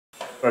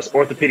As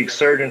orthopedic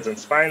surgeons and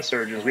spine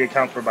surgeons, we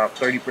account for about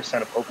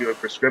 30% of opioid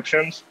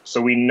prescriptions.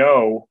 So we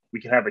know we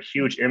can have a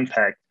huge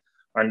impact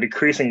on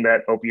decreasing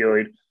that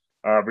opioid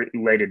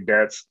related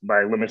deaths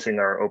by limiting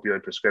our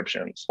opioid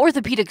prescriptions.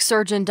 Orthopedic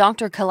surgeon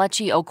Dr.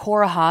 Kelechi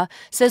Okoroha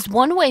says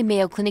one way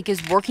Mayo Clinic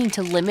is working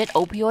to limit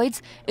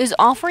opioids is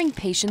offering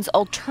patients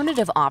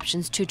alternative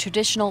options to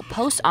traditional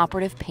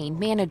post-operative pain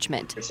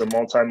management. It's a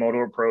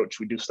multimodal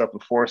approach. We do stuff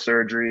before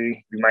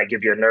surgery. We might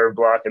give you a nerve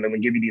block, and then we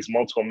give you these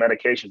multiple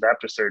medications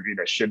after surgery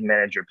that should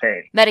manage your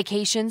pain.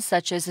 Medications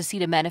such as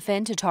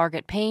acetaminophen to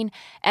target pain,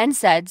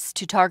 NSAIDs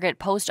to target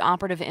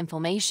post-operative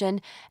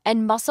inflammation,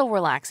 and muscle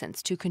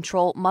relaxants to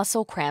control muscle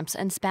cramps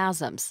and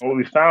spasms. What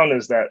we found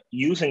is that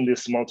using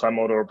this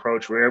multimodal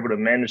approach, we're able to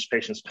manage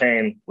patients'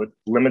 pain with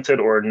limited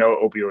or no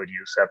opioid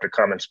use after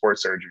common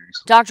sports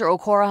surgeries. Dr.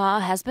 Okoroha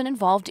has been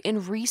involved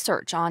in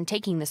research on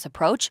taking this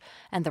approach,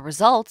 and the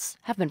results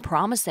have been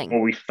promising.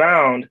 What we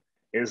found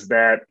is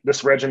that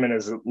this regimen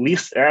is at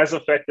least as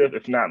effective,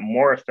 if not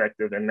more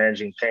effective, in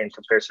managing pain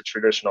compared to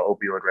traditional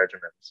opioid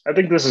regimens. I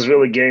think this is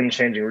really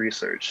game-changing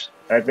research.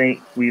 I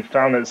think we've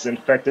found that it's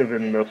effective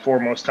in the 4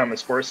 most common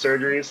sports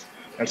surgeries.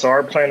 And so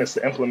our plan is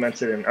to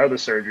implement it in other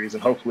surgeries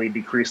and hopefully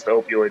decrease the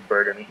opioid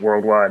burden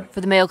worldwide.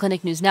 For the Mayo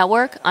Clinic News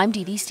Network, I'm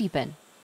Dee Dee Stephen.